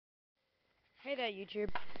Hey there, YouTube.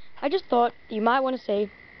 I just thought you might want to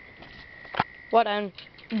see what my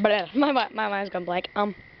mind's gone blank.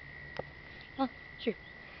 Shoot.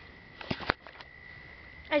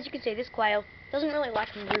 As you can see, this quail doesn't really like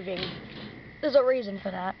moving. There's a reason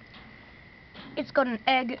for that. It's got an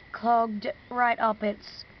egg clogged right up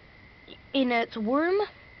in its womb.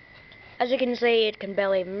 As you can see, it can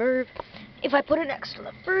barely move. If I put it next to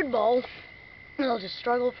the food bowl, it'll just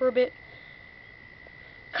struggle for a bit.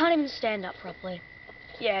 Can't even stand up properly.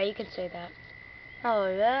 Yeah, you can see that.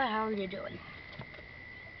 Hello there, how are you doing?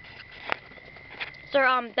 So,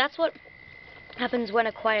 that's what happens when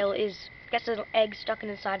a quail gets an egg stuck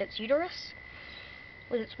inside its uterus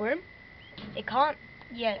with its womb. It can't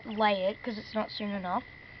yet lay it because it's not soon enough.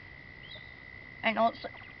 And also,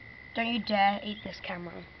 don't you dare eat this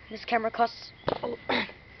camera. This camera costs... Oh.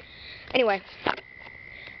 Anyway,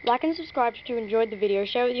 like and subscribe if you enjoyed the video,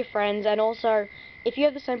 share with your friends, and also, if you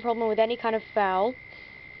have the same problem with any kind of fowl,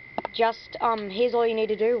 just, here's all you need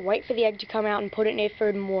to do. Wait for the egg to come out and put it near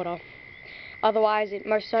food and water. Otherwise, it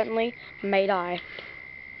most certainly may die.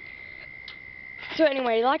 So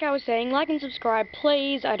anyway, like I was saying, like and subscribe,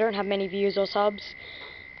 please. I don't have many views or subs.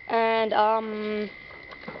 And,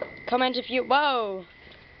 comment if you... Whoa!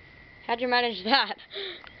 How'd you manage that?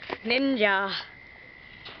 Ninja.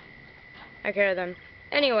 Okay then.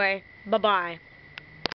 Anyway, bye-bye.